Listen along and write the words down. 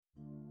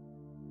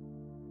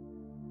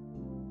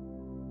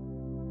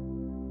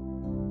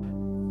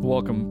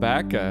Welcome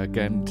back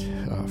again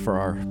for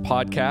our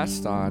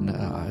podcast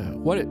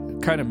on what it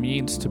kind of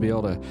means to be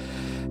able to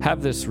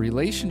have this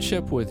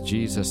relationship with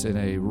Jesus in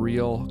a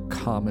real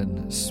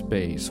common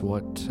space.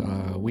 What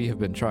we have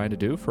been trying to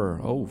do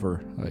for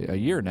over a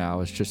year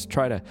now is just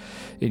try to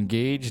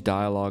engage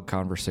dialogue,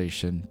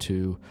 conversation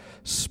to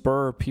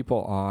spur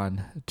people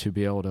on to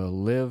be able to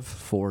live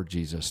for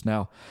Jesus.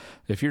 Now,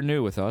 if you're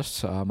new with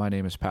us, my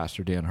name is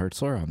Pastor Dan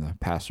Hertzler. I'm the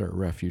pastor at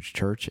Refuge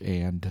Church,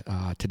 and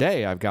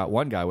today I've got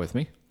one guy with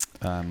me.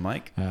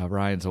 Mike.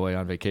 Ryan's away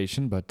on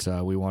vacation, but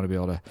we want to be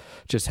able to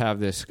just have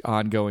this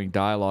ongoing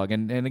dialogue.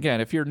 And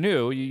again, if you're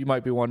new, you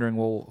might be wondering,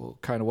 well,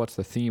 kind of what's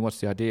the theme? What's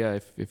the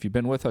idea? If you've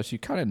been with us, you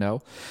kind of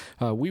know.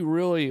 We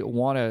really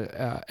want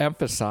to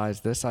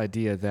emphasize this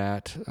idea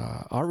that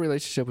our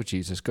relationship with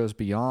Jesus goes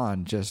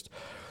beyond just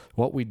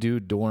what we do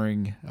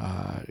during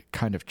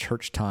kind of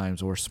church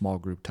times or small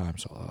group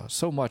times.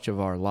 So much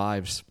of our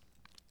lives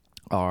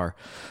are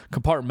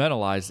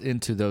compartmentalized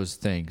into those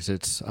things.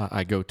 It's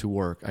I go to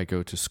work, I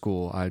go to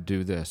school, I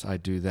do this, I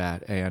do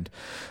that, and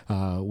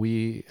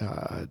we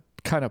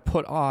kind of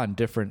put on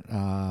different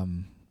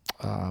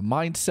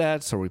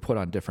mindsets, or we put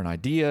on different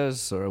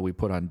ideas, or we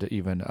put on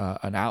even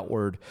an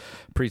outward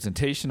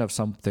presentation of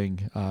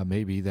something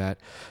maybe that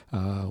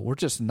we're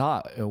just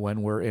not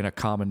when we're in a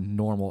common,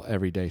 normal,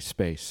 everyday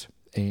space.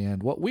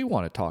 And what we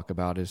want to talk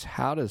about is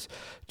how does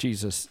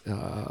Jesus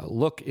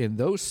look in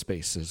those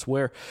spaces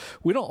where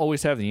we don't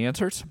always have the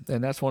answers.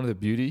 And that's one of the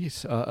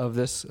beauties of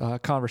this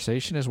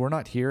conversation is we're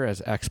not here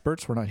as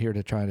experts. We're not here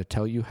to try to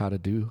tell you how to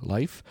do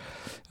life.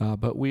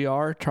 But we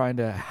are trying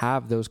to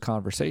have those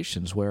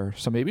conversations where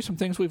maybe some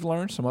things we've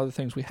learned, some other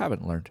things we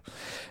haven't learned.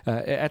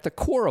 At the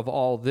core of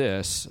all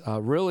this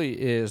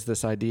really is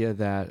this idea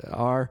that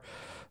our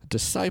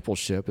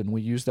discipleship, and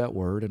we use that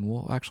word, and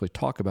we'll actually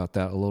talk about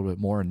that a little bit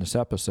more in this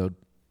episode.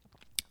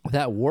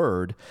 That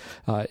word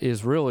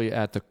is really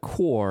at the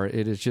core,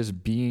 it is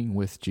just being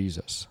with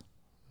Jesus.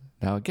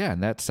 Now, again,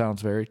 that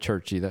sounds very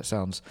churchy. That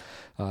sounds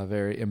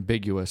very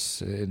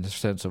ambiguous in the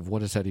sense of what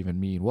does that even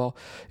mean? Well,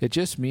 it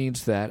just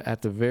means that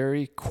at the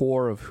very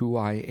core of who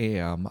I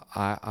am,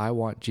 I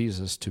want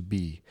Jesus to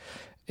be.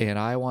 And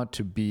I want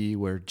to be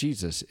where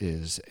Jesus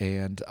is.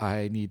 And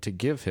I need to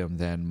give him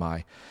then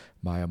my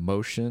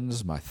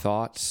emotions, my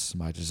thoughts,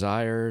 my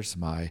desires,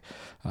 my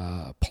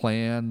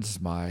plans,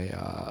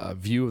 my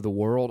view of the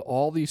world,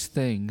 all these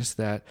things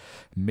that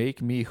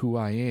make me who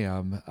I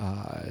am.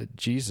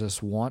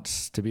 Jesus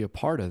wants to be a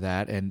part of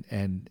that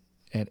and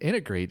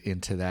integrate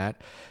into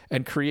that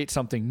and create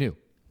something new.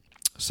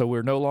 So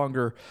we're no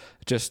longer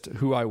just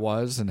who I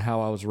was and how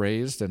I was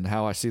raised and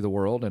how I see the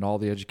world and all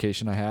the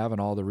education I have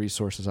and all the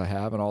resources I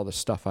have and all the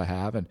stuff I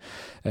have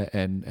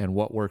and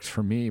what works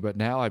for me. But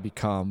now I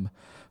become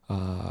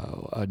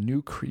a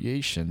new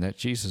creation that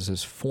Jesus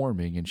is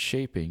forming and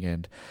shaping,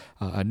 and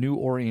a new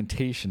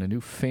orientation, a new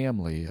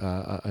family,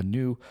 a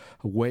new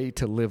way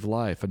to live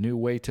life, a new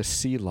way to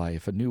see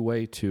life, a new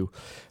way to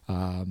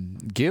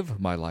give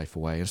my life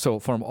away. And so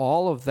from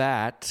all of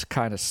that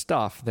kind of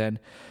stuff, then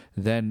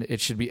it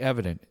should be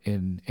evident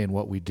in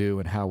what we do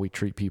and how we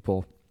treat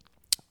people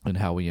and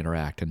how we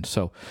interact. And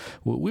so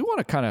we want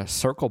to kind of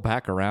circle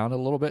back around a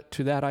little bit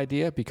to that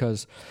idea,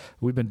 because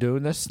we've been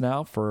doing this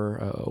now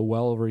for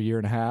well over a year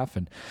and a half.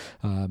 And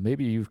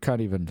maybe you've kind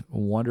of even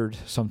wondered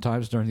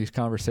sometimes during these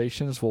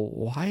conversations, well,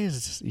 why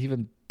is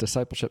even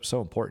discipleship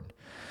so important?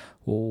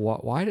 Well,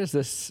 why does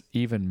this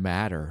even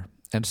matter?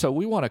 And so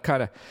we want to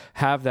kind of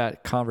have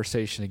that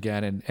conversation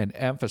again and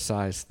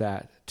emphasize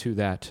that to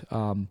that.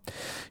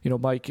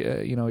 Mike,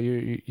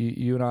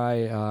 you and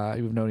I,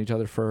 we've known each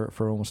other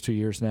for almost 2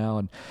 years now.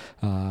 And,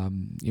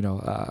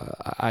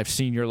 I've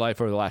seen your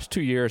life over the last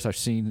 2 years. I've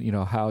seen,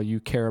 how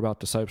you care about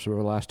discipleship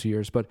over the last 2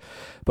 years. But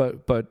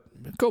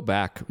go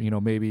back,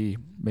 maybe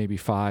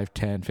 5,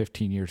 10,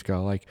 15 years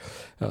ago. Like,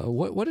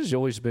 what has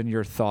always been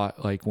your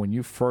thought, like when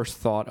you first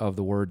thought of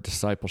the word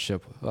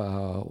discipleship?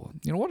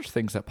 What are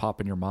things that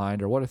pop in your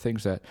mind, or what are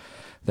things that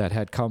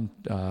had come,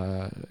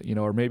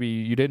 or maybe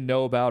you didn't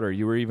know about, or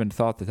you were even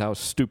thought that was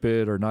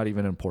stupid or not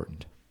even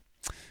important?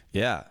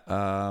 Yeah.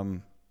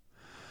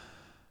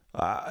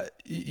 As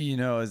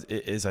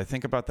I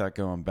think about that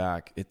going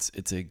back,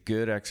 it's a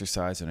good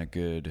exercise and a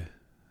good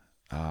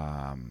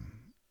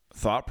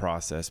thought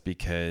process,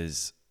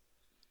 because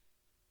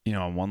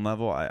on one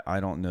level, I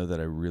don't know that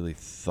I really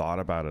thought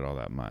about it all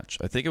that much.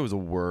 I think it was a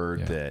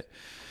word that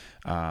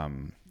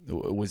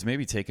was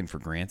maybe taken for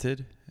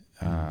granted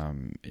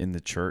in the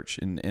church.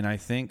 And I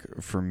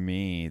think for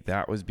me,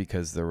 that was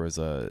because there was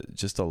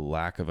just a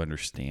lack of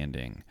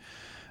understanding.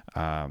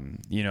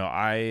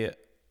 I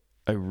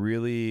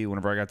really,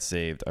 whenever I got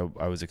saved,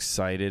 I was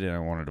excited and I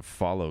wanted to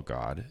follow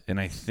God. And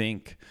I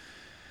think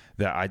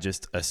that I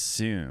just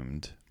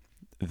assumed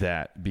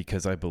that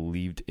because I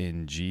believed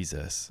in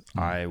Jesus,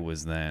 I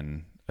was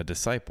then a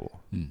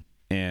disciple.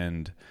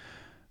 And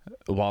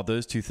while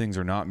those two things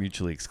are not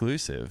mutually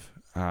exclusive,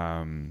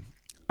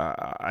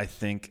 I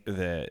think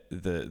that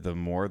the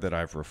more that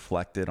I've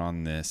reflected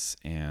on this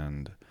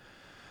and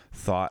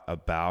thought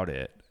about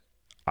it,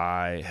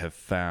 I have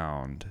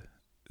found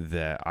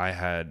that I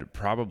had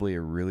probably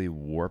a really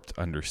warped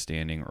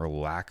understanding or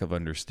lack of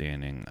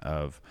understanding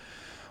of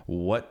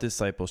what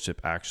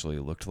discipleship actually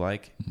looked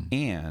like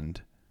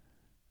and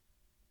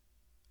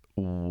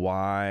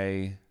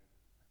why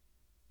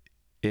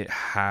it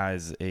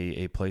has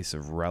a place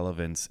of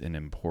relevance and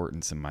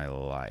importance in my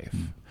life,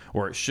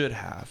 or it should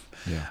have.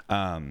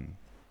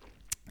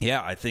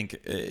 I think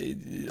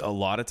a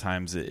lot of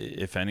times,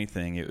 if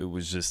anything, it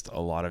was just a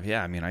lot of,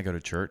 I go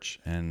to church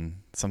and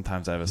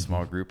sometimes I have a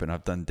small group and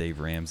I've done Dave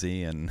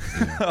Ramsey and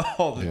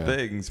all the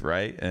things,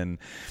 right? And,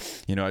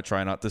 I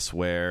try not to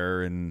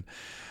swear and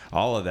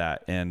all of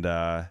that. And,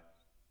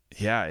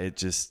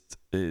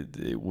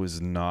 it was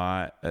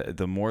not,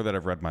 the more that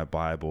I've read my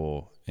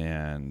Bible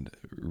and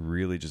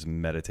really just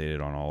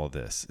meditated on all of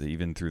this,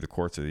 even through the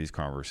course of these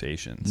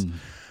conversations,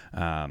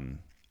 I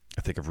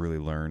think I've really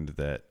learned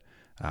that,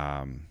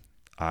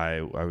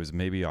 I was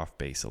maybe off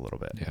base a little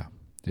bit.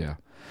 Yeah.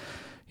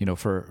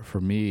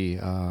 For me,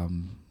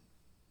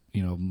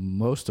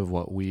 most of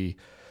what we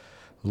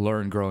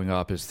learn growing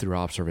up is through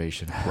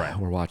observation. Right.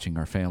 We're watching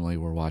our family,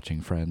 we're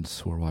watching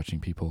friends, we're watching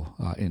people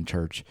in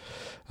church.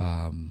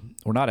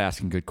 We're not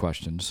asking good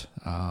questions.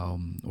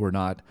 We're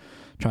not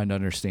trying to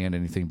understand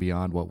anything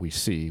beyond what we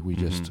see. We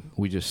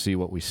just see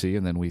what we see,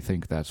 and then we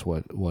think that's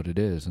what it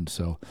is. And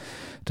so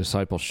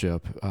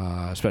discipleship,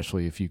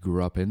 especially if you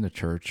grew up in the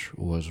church,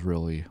 was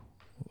really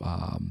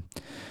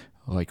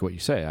like what you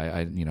say.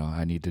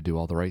 I need to do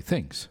all the right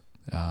things.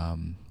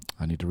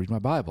 I need to read my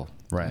Bible.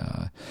 Right.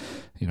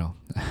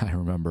 I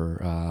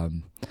remember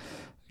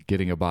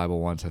getting a Bible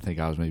once. I think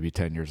I was maybe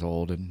 10 years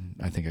old, and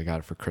I think I got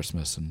it for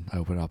Christmas, and I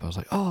opened it up. I was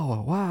like,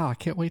 oh, wow, I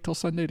can't wait till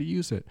Sunday to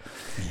use it.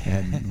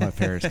 And my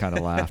parents kind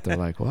of laughed. They're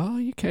like, well,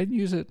 you can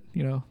use it,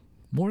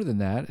 more than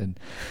that. And,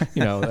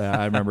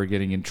 I remember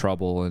getting in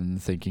trouble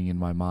and thinking in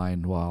my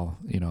mind, well,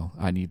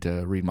 I need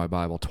to read my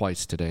Bible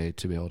twice today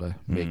to be able to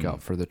make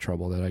up for the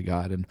trouble that I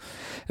got.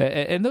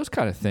 And those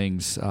kind of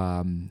things,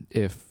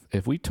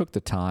 if we took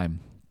the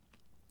time,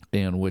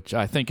 and which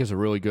I think is a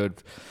really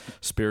good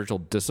spiritual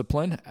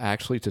discipline,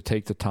 actually, to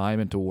take the time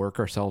and to work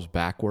ourselves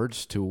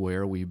backwards to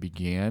where we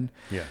began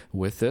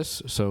with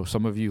this. So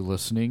some of you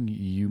listening,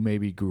 you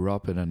maybe grew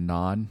up in a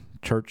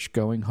non-church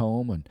going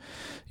home and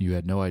you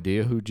had no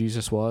idea who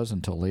Jesus was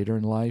until later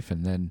in life.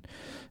 And then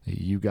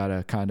you got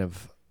to kind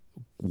of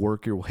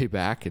work your way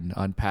back and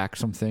unpack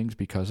some things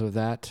because of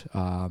that.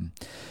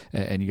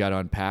 And you got to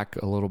unpack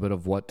a little bit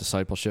of what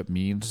discipleship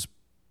means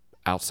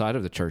outside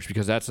of the church,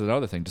 because that's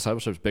another thing.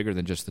 Discipleship is bigger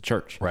than just the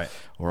church. Right.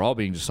 We're all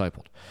being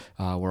discipled.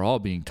 We're all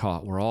being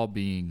taught. We're all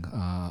being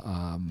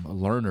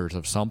learners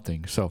of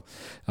something. So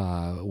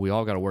we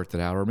all got to work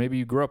that out. Or maybe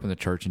you grew up in the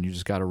church and you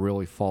just got a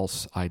really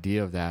false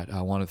idea of that.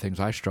 One of the things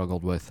I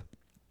struggled with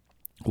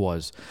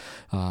was,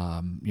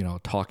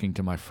 talking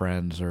to my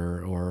friends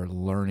or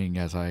learning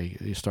as I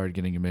started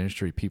getting in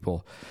ministry,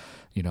 people,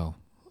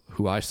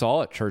 who I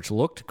saw at church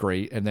looked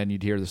great, and then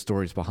you'd hear the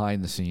stories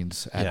behind the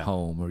scenes at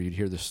home, or you'd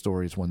hear the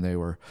stories when they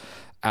were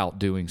out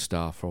doing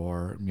stuff,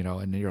 or,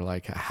 and you're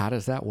like, how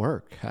does that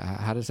work?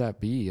 How does that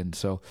be? And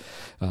so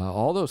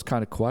all those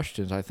kind of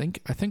questions, I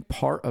think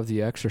part of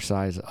the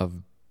exercise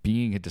of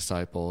being a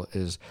disciple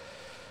is,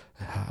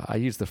 I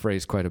use the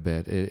phrase quite a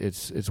bit,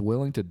 it's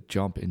willing to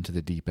jump into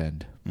the deep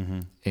end.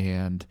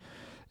 And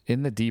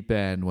in the deep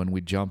end, when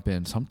we jump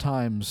in,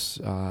 sometimes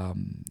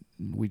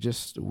we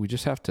just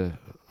have to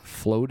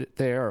float it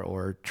there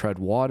or tread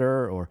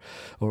water, or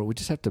we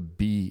just have to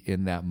be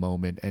in that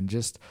moment and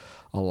just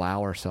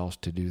allow ourselves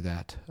to do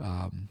that.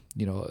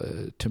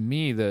 To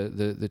me,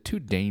 the two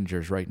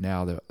dangers right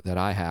now that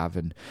I have,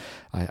 and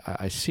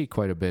I see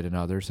quite a bit in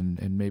others,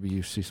 and maybe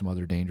you see some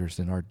other dangers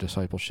in our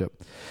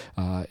discipleship,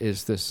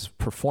 is this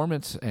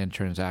performance and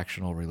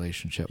transactional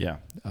relationship. Yeah.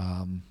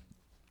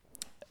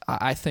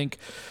 I think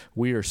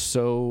we are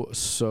so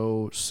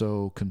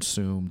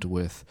consumed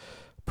with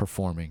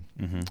performing,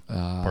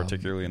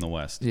 particularly in the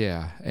West.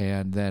 Yeah,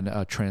 and then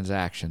a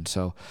transaction.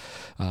 So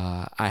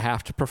I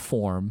have to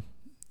perform,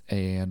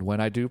 and when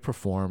I do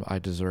perform, I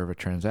deserve a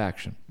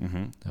transaction.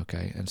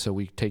 Okay, and so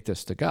we take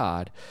this to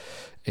God,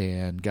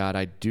 and God,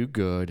 I do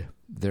good,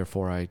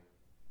 therefore I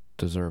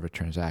deserve a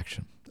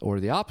transaction. Or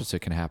the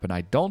opposite can happen.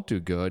 I don't do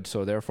good,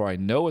 so therefore I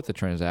know what the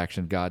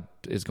transaction God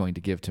is going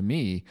to give to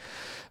me,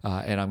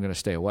 and I'm going to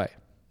stay away.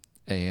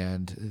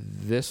 And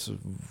this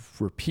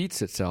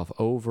repeats itself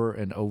over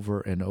and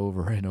over and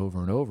over and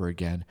over and over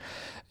again.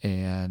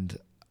 And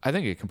I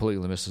think it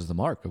completely misses the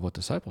mark of what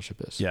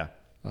discipleship is. Yeah.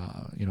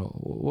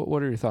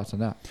 What are your thoughts on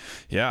that?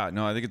 Yeah,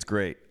 no, I think it's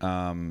great,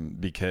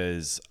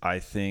 because I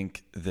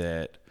think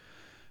that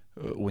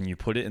when you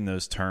put it in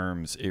those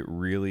terms, it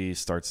really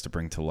starts to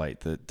bring to light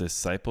that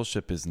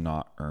discipleship is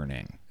not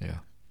earning.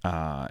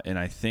 Yeah. And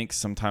I think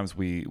sometimes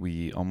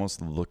we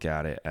almost look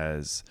at it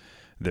as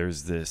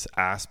there's this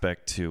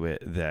aspect to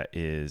it that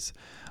is,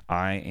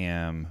 I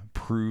am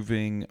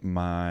proving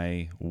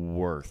my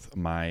worth,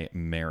 my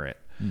merit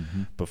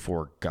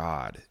before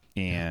God.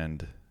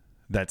 And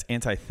that's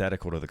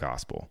antithetical to the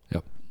gospel.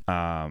 Yep.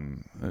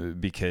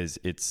 Because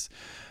it's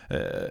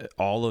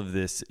all of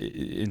this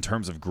in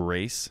terms of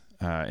grace.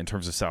 in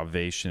terms of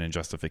salvation and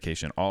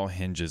justification, all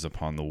hinges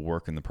upon the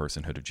work and the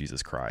personhood of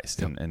Jesus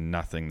Christ, and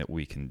nothing that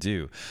we can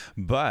do.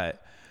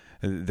 But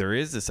there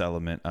is this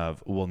element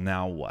of, well,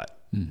 now what?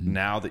 Mm-hmm.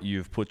 Now that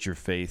you've put your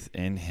faith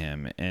in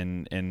him.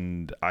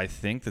 And I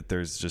think that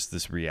there's just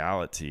this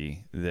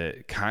reality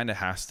that kind of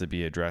has to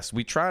be addressed.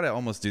 We try to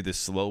almost do this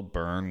slow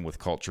burn with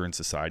culture and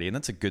society, and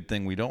that's a good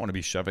thing. We don't want to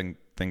be shoving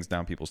things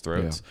down people's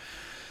throats. Yeah.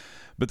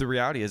 But the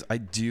reality is, I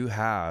do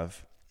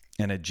have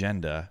an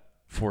agenda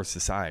for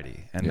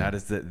society, and that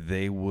is that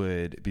they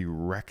would be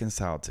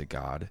reconciled to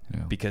God,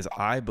 because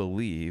I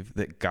believe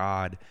that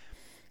God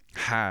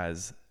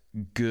has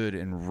good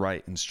and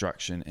right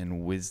instruction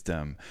and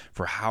wisdom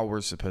for how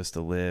we're supposed to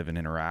live and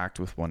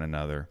interact with one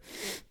another.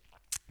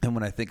 And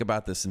when I think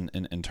about this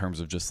in terms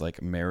of just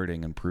like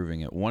meriting and proving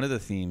it, one of the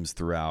themes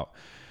throughout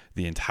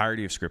the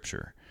entirety of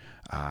Scripture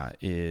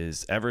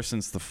is, ever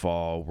since the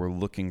fall, we're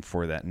looking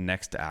for that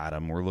next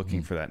Adam. We're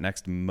looking for that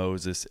next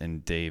Moses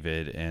and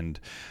David. And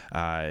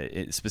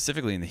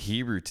specifically in the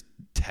Hebrew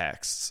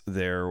texts,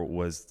 there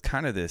was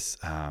kind of this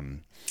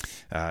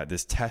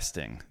this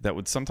testing that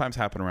would sometimes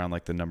happen around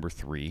like the number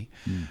 3.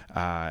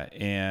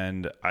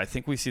 And I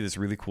think we see this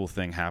really cool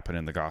thing happen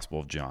in the Gospel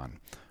of John,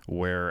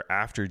 where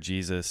after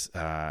Jesus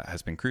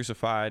has been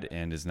crucified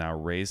and is now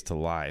raised to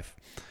life,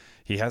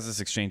 he has this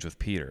exchange with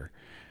Peter.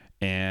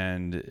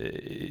 And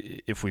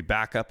if we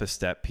back up a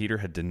step, Peter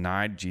had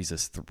denied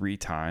Jesus 3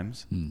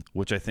 times,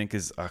 which I think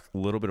is a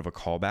little bit of a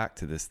callback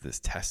to this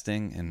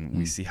testing, and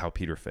we see how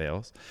Peter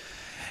fails.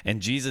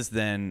 And Jesus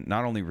then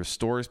not only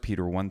restores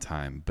Peter 1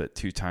 time, but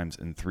 2 times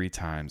and 3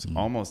 times,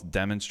 almost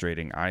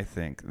demonstrating, I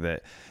think,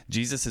 that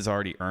Jesus has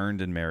already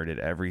earned and merited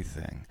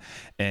everything.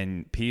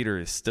 And Peter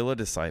is still a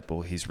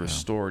disciple. He's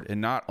restored.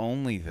 And not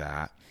only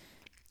that,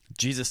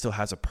 Jesus still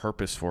has a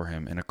purpose for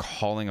him and a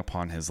calling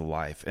upon his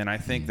life. And I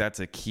think that's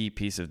a key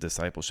piece of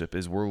discipleship,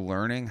 is we're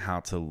learning how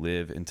to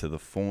live into the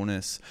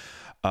fullness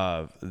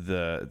of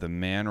the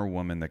man or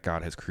woman that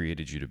God has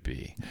created you to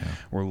be.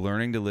 We're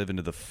learning to live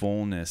into the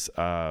fullness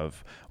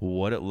of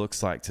what it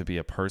looks like to be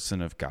a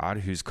person of God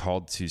who's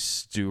called to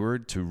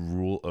steward, to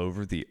rule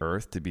over the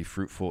earth, to be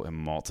fruitful and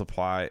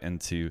multiply, and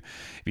to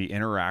be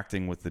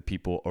interacting with the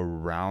people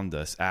around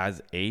us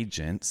as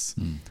agents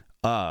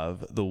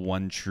of the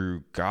one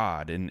true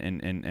God,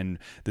 and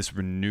this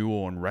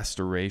renewal and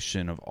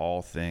restoration of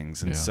all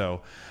things. And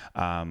so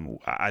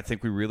I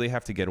think we really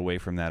have to get away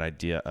from that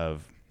idea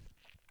of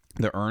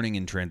the earning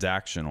and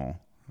transactional,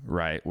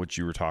 right, which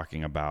you were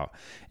talking about,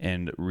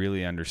 and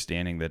really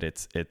understanding that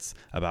it's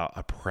about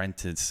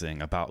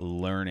apprenticing, about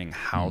learning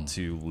how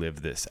to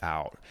live this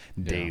out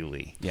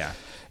daily.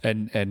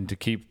 And to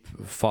keep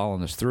following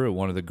this through,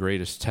 one of the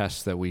greatest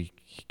tests that we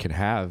can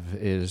have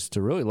is to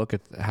really look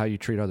at how you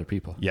treat other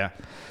people.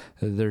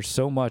 There's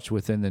so much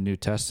within the New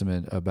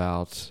Testament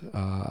about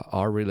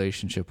our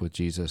relationship with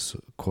Jesus,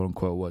 quote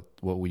unquote,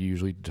 what we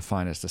usually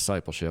define as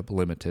discipleship,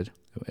 limited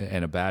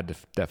and a bad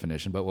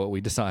definition, but what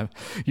we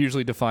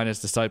usually define as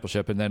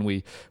discipleship. And then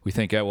we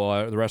think,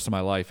 the rest of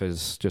my life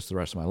is just the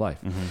rest of my life.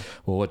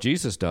 Well, what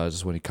Jesus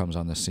does when he comes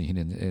on the scene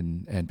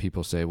and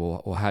people say,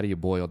 well, how do you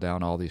boil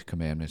down all these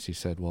commandments? He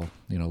said, love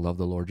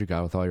the Lord your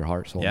God with all your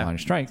heart, soul, mind, and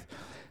strength,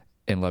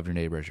 and love your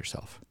neighbor as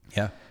yourself.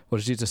 What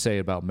does Jesus say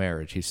about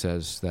marriage? He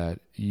says that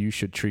you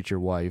should treat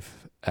your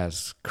wife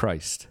as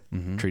Christ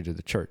treated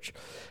the church.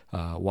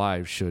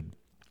 Wives should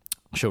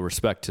show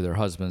respect to their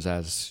husbands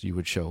as you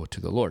would show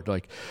to the Lord.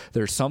 Like,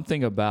 there's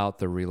something about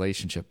the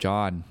relationship.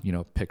 John,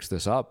 picks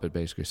this up. It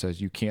basically says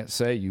you can't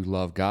say you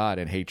love God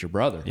and hate your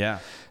brother,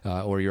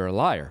 or you're a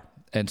liar.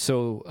 And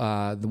so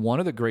one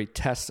of the great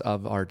tests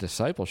of our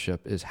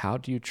discipleship is, how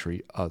do you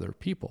treat other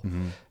people?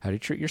 How do you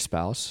treat your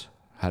spouse?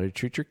 How do you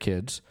treat your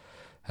kids?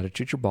 How to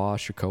treat your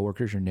boss, your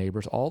coworkers, your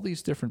neighbors, all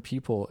these different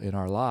people in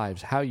our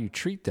lives. How you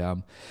treat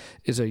them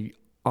is a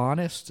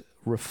honest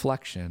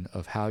reflection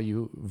of how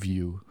you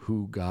view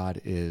who God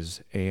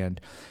is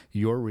and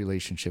your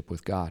relationship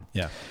with God.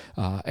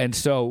 And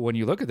so when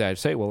you look at that, you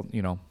say, well,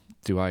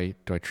 do I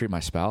treat my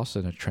spouse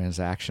in a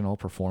transactional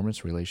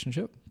performance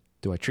relationship?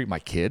 Do I treat my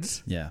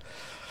kids?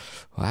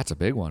 Well, that's a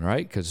big one,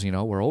 right? Because,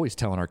 we're always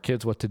telling our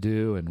kids what to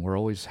do, and we're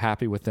always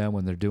happy with them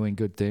when they're doing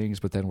good things,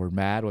 but then we're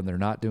mad when they're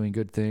not doing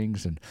good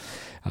things. And,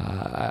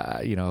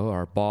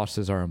 our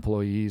bosses, our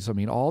employees,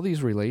 all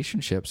these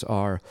relationships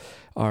are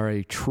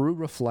a true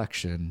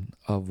reflection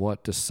of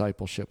what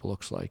discipleship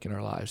looks like in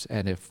our lives.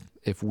 And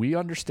if we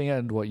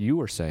understand what you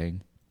were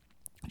saying,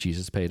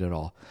 Jesus paid it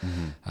all.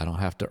 I don't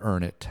have to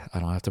earn it. I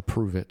don't have to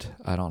prove it.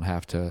 I don't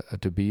have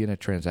to be in a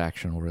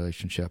transactional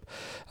relationship.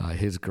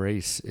 His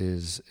grace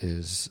is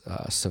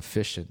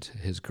sufficient.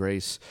 His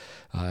grace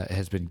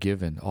has been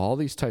given. All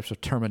these types of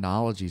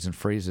terminologies and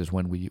phrases,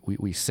 when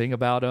we sing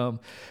about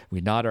them,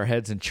 we nod our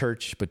heads in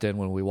church, but then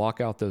when we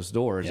walk out those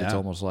doors, it's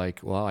almost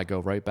like, well, I go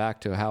right back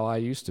to how I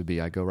used to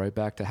be. I go right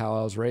back to how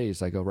I was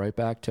raised. I go right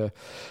back to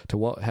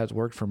what has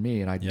worked for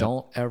me. And I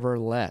don't ever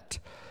let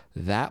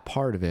that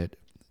part of it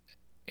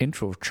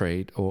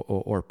infiltrate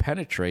or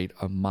penetrate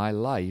my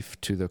life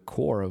to the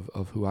core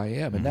of who I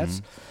am. And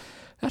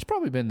that's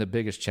probably been the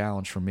biggest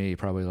challenge for me,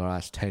 probably the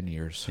last 10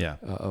 years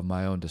of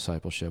my own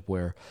discipleship,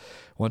 where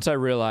once I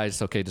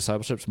realized, okay,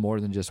 discipleship's more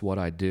than just what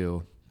I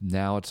do.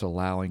 Now it's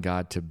allowing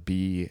God to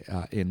be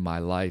in my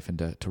life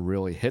and to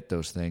really hit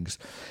those things.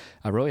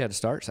 I really had to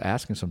start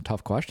asking some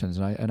tough questions,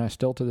 and I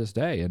still to this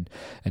day. And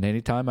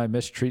anytime I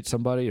mistreat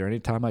somebody, or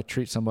anytime I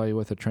treat somebody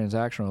with a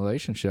transactional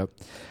relationship,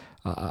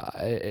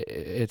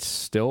 it's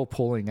still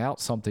pulling out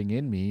something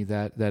in me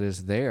that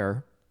is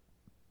there,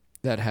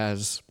 that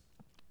hasn't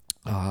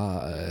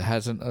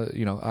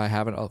I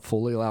haven't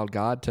fully allowed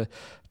God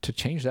to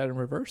change that and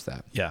reverse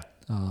that. Yeah.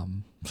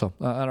 So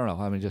I don't know.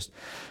 I mean, just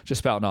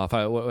spouting off.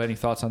 Any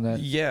thoughts on that?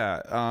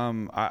 Yeah.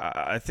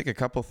 I think a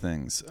couple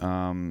things.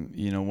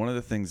 One of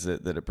the things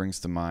that it brings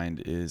to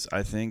mind is,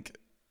 I think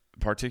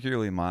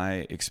particularly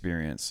my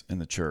experience in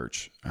the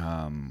church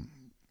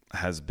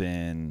has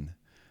been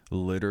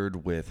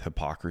littered with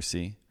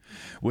hypocrisy,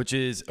 which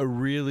is a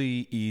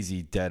really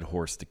easy dead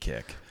horse to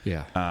kick.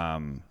 Yeah.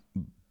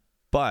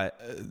 But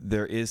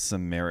there is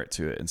some merit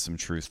to it and some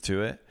truth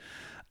to it.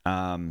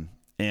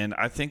 And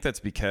I think that's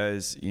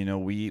because,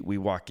 we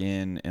walk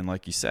in and,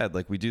 like you said,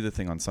 like, we do the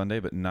thing on Sunday,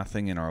 but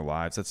nothing in our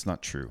lives, that's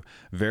not true.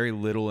 Very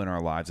little in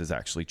our lives is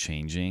actually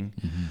changing.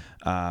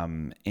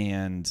 Mm-hmm.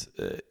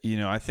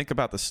 I think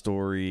about the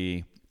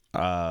story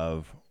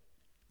of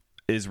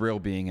Israel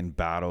being in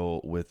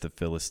battle with the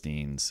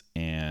Philistines,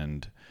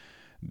 and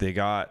they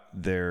got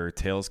their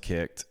tails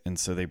kicked, and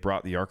so they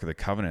brought the Ark of the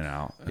Covenant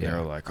out, and they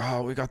were like,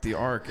 "Oh, we got the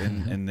Ark,"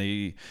 and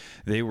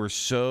they were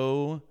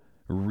so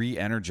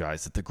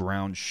re-energized that the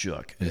ground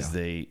shook as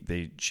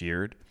they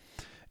cheered,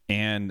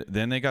 and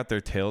then they got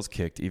their tails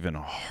kicked even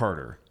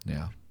harder.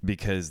 Yeah,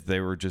 because they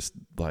were just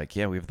like,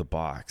 "Yeah, we have the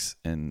box,"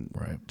 and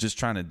just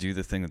trying to do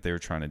the thing that they were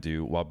trying to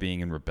do while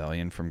being in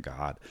rebellion from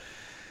God.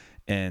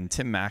 And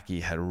Tim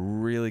Mackey had a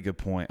really good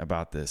point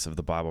about this of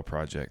the Bible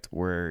Project,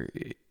 where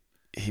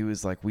he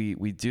was like, we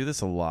do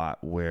this a lot,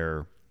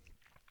 where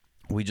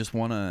we just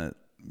want to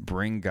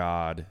bring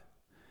God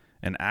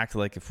and act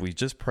like if we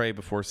just pray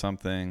before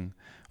something,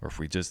 or if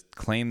we just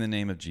claim the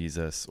name of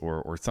Jesus,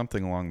 or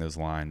something along those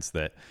lines,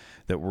 that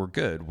we're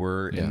good.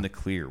 We're in the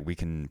clear. We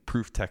can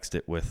proof text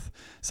it with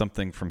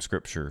something from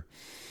Scripture.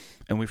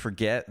 And we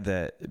forget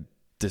that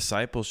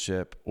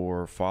discipleship,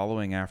 or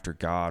following after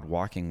God,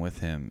 walking with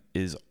him,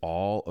 is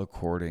all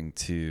according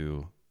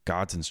to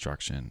God's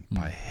instruction,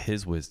 by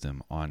his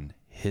wisdom, on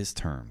his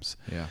terms,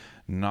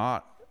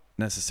 not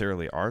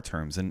necessarily our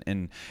terms.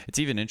 And it's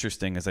even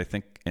interesting as I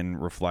think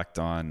and reflect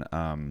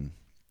on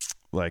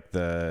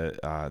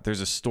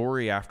there's a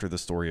story after the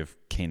story of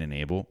Cain and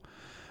Abel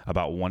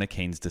about one of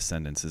Cain's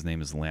descendants. His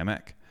name is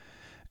Lamech.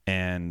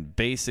 And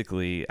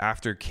basically,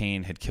 after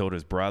Cain had killed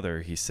his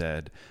brother, he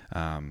said,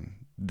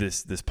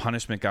 this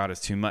punishment, God, is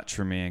too much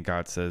for me. And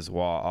God says,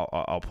 well,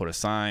 I'll put a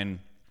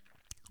sign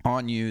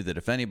on you that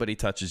if anybody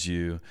touches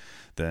you,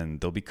 then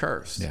they'll be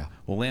cursed. Yeah.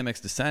 Well, Lamech's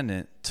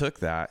descendant took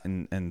that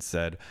and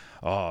said,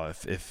 oh,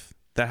 if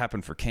that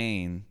happened for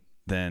Cain,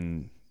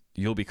 then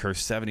you'll be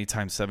cursed 70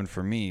 times 7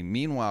 for me.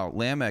 Meanwhile,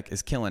 Lamech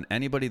is killing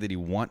anybody that he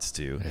wants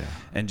to,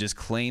 and just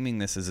claiming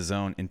this as his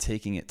own and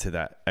taking it to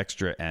that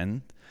extra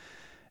end.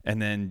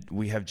 And then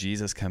we have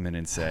Jesus come in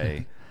and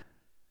say,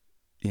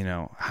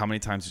 how many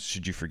times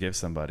should you forgive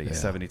somebody?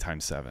 70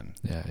 times 7,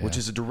 which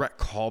is a direct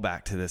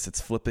callback to this. It's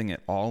flipping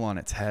it all on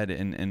its head.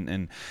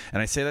 And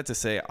I say that to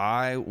say,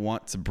 I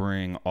want to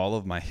bring all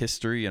of my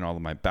history and all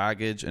of my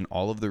baggage and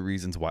all of the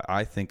reasons why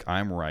I think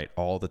I'm right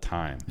all the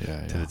time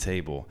to the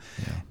table.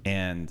 Yeah.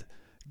 And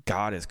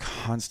God is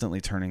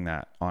constantly turning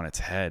that on its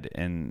head.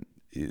 And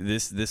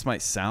this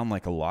might sound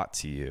like a lot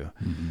to you,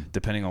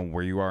 depending on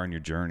where you are in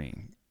your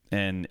journey.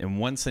 And in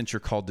one sense,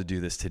 you're called to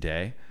do this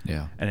today.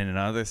 Yeah. And in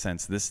another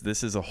sense,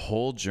 this is a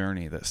whole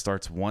journey that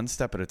starts one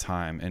step at a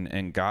time.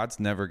 And God's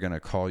never going to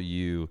call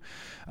you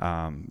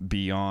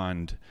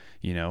beyond,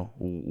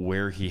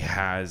 where he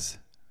has,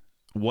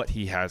 what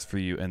he has for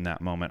you in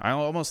that moment. I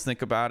almost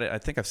think about it. I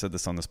think I've said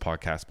this on this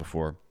podcast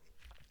before.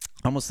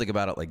 I almost think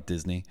about it like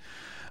Disney,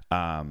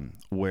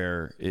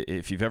 where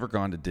if you've ever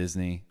gone to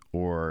Disney,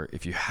 or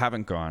if you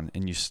haven't gone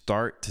and you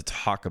start to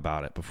talk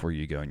about it before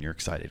you go and you're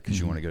excited because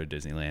you want to go to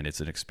Disneyland,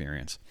 it's an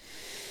experience.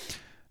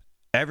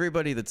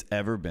 Everybody that's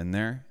ever been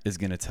there is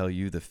going to tell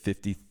you the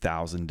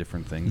 50,000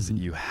 different things that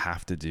you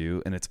have to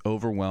do, and it's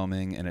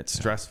overwhelming and it's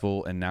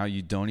stressful, and now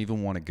you don't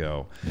even want to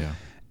go. Yeah.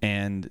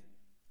 And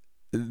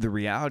the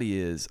reality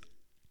is,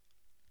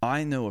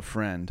 I know a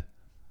friend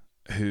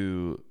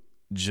who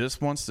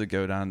just wants to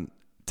go down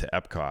to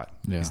Epcot.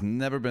 Yeah. He's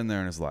never been there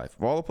in his life.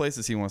 Of all the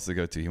places he wants to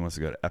go to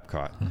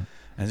Epcot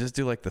and just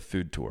do like the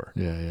food tour.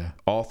 Yeah.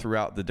 All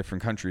throughout the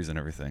different countries and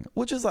everything,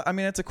 which is,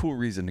 it's a cool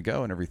reason to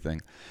go and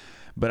everything.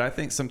 But I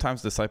think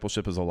sometimes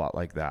discipleship is a lot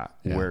like that,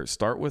 where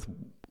start with,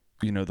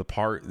 the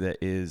part that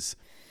is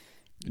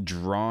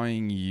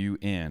drawing you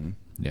in.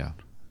 Yeah.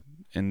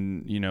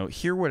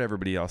 hear what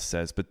everybody else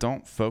says, but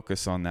don't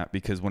focus on that,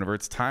 because whenever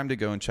it's time to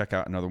go and check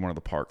out another one of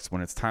the parks,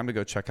 when it's time to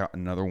go check out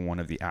another one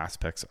of the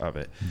aspects of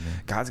it,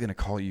 God's going to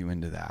call you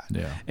into that.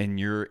 Yeah. And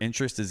your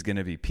interest is going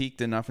to be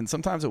piqued enough, and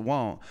sometimes it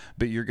won't,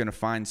 but you're going to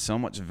find so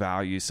much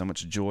value, so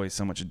much joy,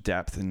 so much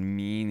depth and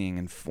meaning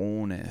and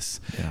fullness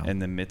in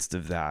the midst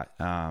of that.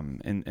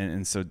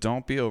 And so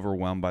don't be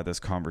overwhelmed by this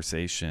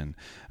conversation,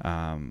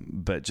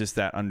 but just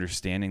that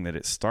understanding that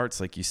it starts,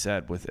 like you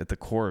said, with at the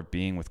core of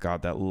being with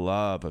God, that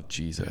love of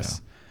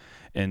Jesus,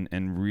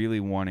 and really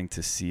wanting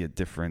to see a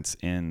difference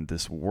in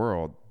this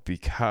world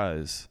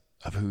because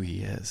of who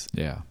he is.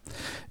 Yeah.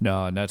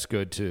 No, and that's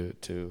good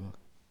to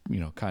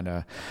kind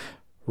of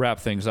wrap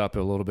things up a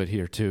little bit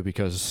here too,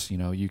 because,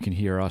 you can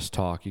hear us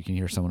talk, you can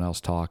hear someone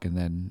else talk, and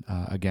then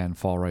again,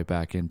 fall right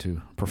back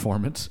into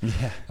performance.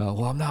 Yeah.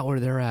 Well, I'm not where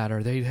they're at,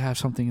 or they have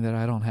something that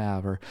I don't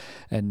have,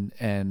 and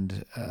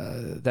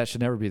that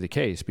should never be the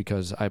case,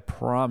 because I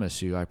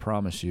promise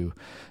you,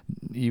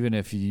 even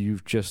if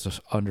you've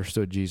just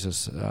understood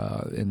Jesus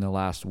in the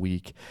last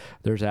week,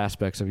 there's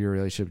aspects of your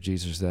relationship with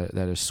Jesus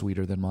that is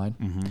sweeter than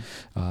mine,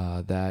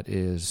 that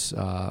is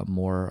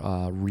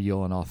more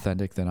real and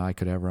authentic than I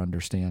could ever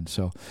understand.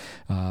 So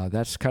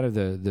that's kind of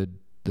the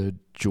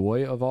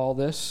joy of all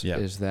this,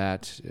 is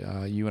that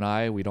you and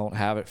I, we don't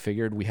have it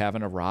figured. We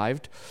haven't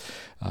arrived.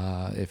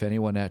 If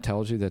anyone that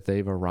tells you that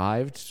they've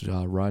arrived,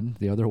 run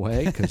the other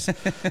way, because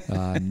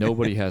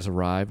nobody has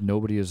arrived.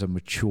 Nobody is a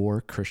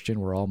mature Christian.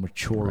 We're all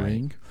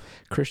maturing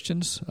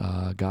Christians.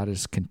 God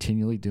is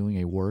continually doing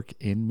a work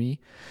in me,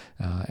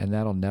 and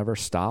that'll never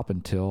stop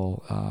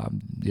until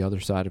the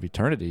other side of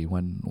eternity,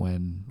 when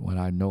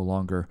I'm no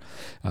longer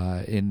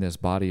in this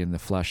body, in the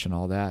flesh, and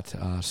all that.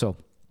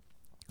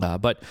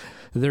 But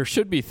there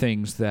should be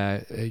things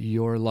that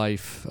your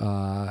life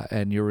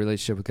and your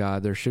relationship with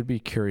God, there should be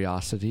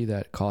curiosity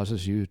that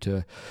causes you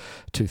to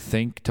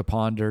think, to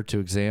ponder, to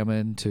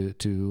examine,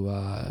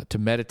 to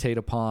meditate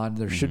upon.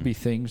 There should be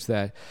things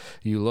that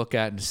you look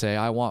at and say,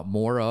 I want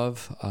more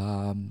of.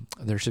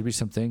 There should be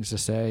some things to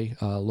say,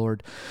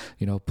 Lord,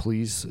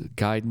 please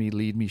guide me,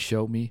 lead me,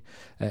 show me.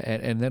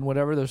 And then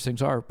whatever those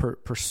things are,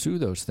 pursue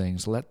those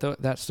things. Let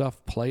that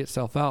stuff play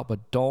itself out,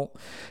 but don't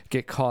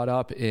get caught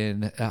up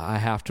in, I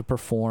have to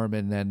perform,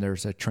 and then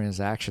there's a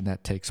transaction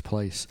that takes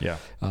place.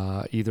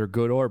 Either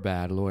good or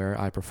bad, where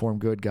I perform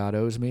good, God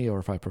owes me, or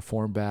if I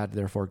perform bad,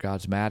 therefore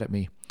God's mad at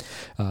me.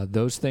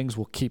 Those things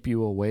will keep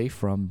you away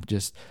from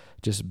just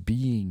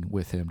being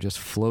with him, just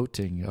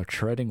floating or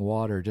treading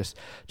water,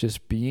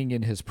 just being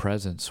in his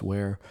presence,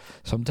 where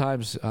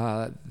sometimes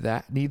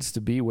that needs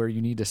to be where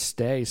you need to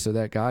stay, so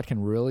that God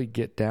can really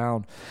get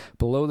down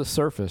below the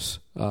surface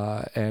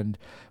and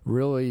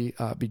really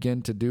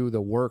begin to do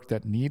the work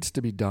that needs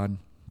to be done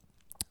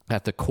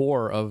at the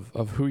core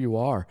of who you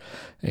are.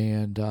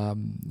 And,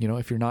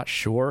 if you're not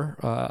sure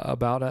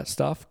about that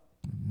stuff,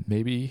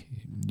 maybe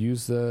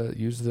use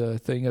the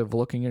thing of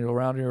looking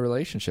around your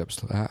relationships,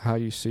 how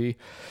you see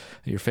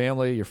your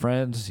family, your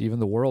friends, even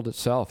the world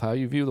itself, how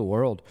you view the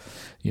world.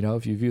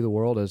 If you view the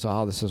world as,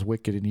 this is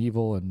wicked and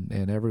evil,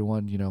 and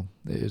everyone,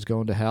 is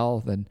going to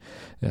hell, then,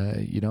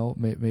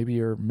 maybe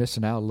you're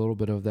missing out a little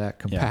bit of that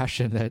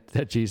compassion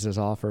that Jesus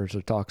offers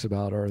or talks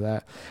about, or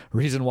that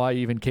reason why he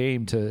even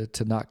came to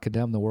not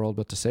condemn the world,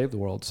 but to save the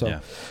world. So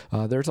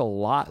there's a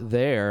lot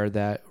there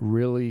that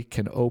really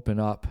can open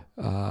up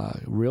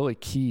really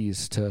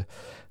keys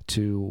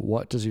to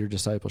what does your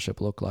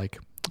discipleship look like.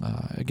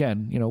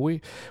 Again,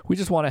 we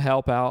just want to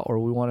help out, or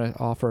we want to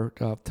offer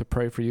to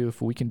pray for you.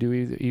 If we can do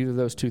either of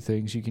those two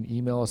things, you can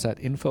email us at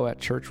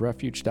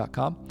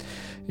info@churchrefuge.com,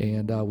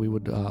 and we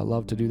would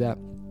love to do that.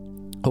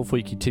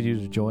 Hopefully you continue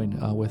to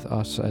join with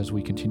us as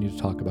we continue to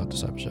talk about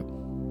discipleship.